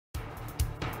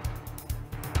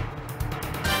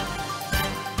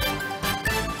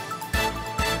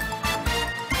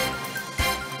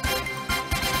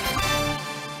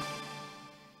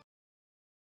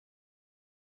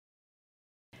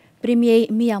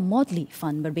Premier Mia Mottley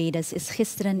van Barbados is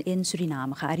gisteren in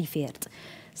Suriname gearriveerd.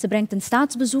 Ze brengt een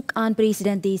staatsbezoek aan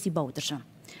president Bouterse.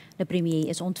 De premier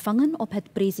is ontvangen op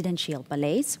het presidentieel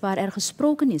paleis, waar er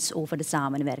gesproken is over de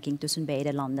samenwerking tussen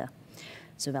beide landen.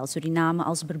 Zowel Suriname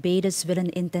als Barbados willen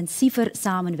intensiever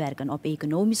samenwerken op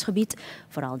economisch gebied.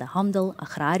 Vooral de handel,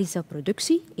 agrarische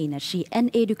productie, energie en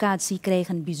educatie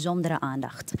krijgen bijzondere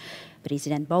aandacht.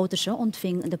 President Bouterse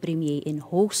ontving de premier in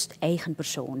hoogst eigen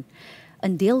persoon.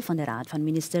 Een deel van de Raad van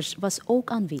Ministers was ook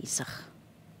aanwezig.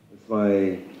 It's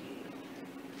my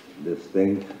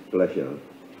distinct pleasure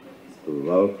to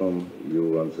welcome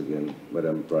you once again,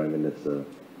 Madam Prime Minister,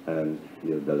 and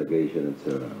your delegation in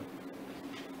Suriname.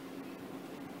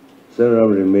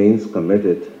 Suriname remains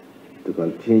committed to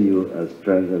continue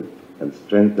and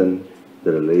strengthen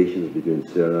the relations between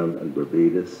Suriname and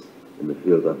Barbados in the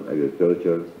field of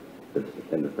agriculture,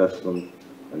 investment,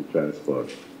 and transport.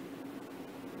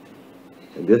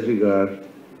 In this regard,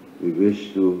 we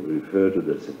wish to refer to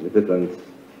the significance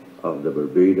of the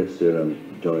Barbados-Suriname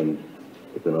Joint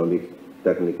Economic,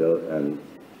 Technical, and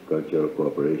Cultural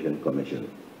Cooperation Commission.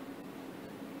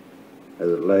 I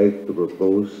would like to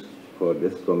propose for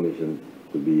this commission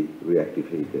to be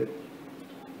reactivated.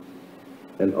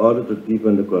 In order to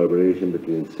deepen the collaboration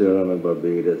between Suriname and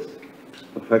Barbados,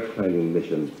 a fact-finding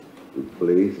mission took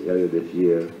place earlier this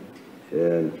year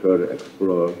and further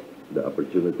explore the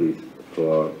opportunities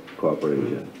for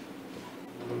cooperation.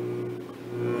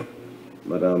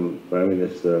 Madam Prime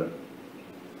Minister,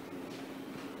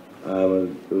 I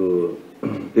want to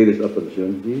take this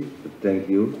opportunity to thank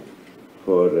you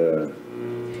for the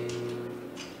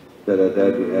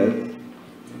that we had,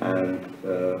 and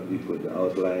we put the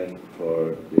outline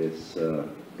for this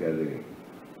gathering.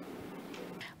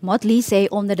 Mottley zei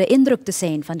onder de indruk te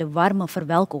zijn van de warme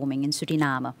verwelkoming in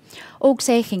Suriname. Ook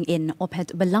zij ging in op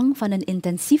het belang van een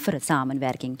intensievere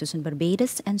samenwerking tussen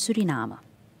Barbados en Suriname.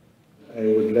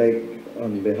 I would like,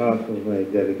 on behalf of my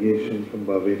delegation from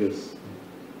Barbados,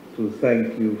 to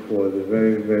thank you for the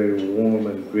very, very warm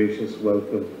and gracious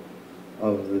welcome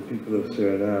of the people of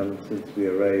Suriname since we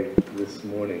arrived this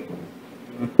morning.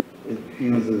 It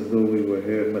feels as though we were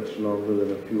here much longer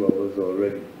than a few hours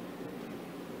already.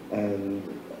 And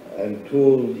I'm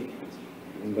told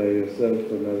by yourself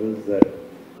and others that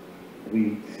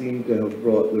we seem to have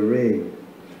brought the rain,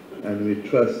 and we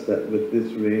trust that with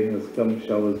this rain has come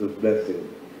showers of blessing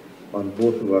on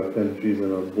both of our countries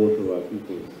and on both of our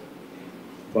peoples.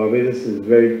 Barbados is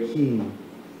very keen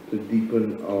to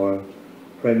deepen our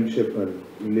friendship and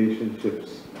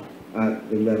relationships at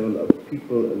the level of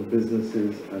people and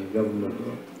businesses and government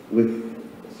with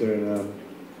Suriname.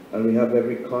 And we have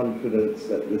every confidence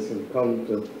that this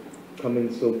encounter,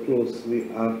 coming so closely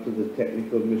after the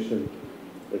technical mission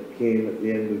that came at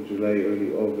the end of July,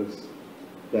 early August,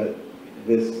 that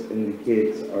this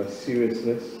indicates our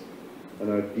seriousness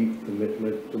and our deep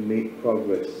commitment to make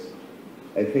progress.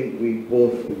 I think we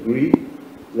both agree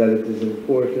that it is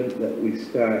important that we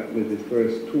start with the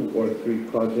first 2 or 3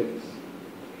 projects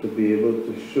to be able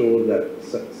to show that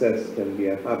success can be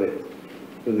a habit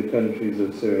to the countries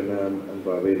of Suriname and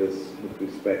Barbados with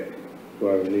respect to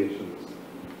our relations.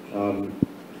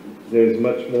 There is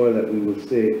much more that we will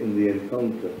say in the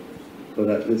encounter, but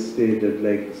at this stage I'd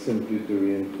like simply to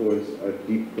reinforce our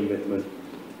deep commitment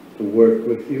to work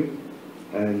with you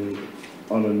and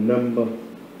on a number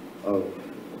of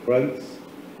fronts,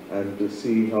 and to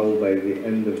see how by the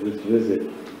end of this visit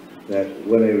that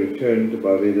when I return to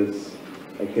Barbados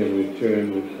I can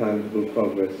return with tangible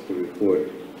progress to report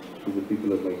to the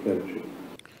people of my country.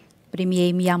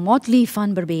 Premier Mia Mottley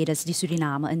van Barbados die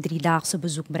Suriname een 3-daagse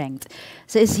bezoek brengt.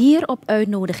 Ze is hier op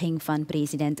uitnodiging van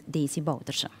president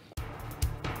Bouterse.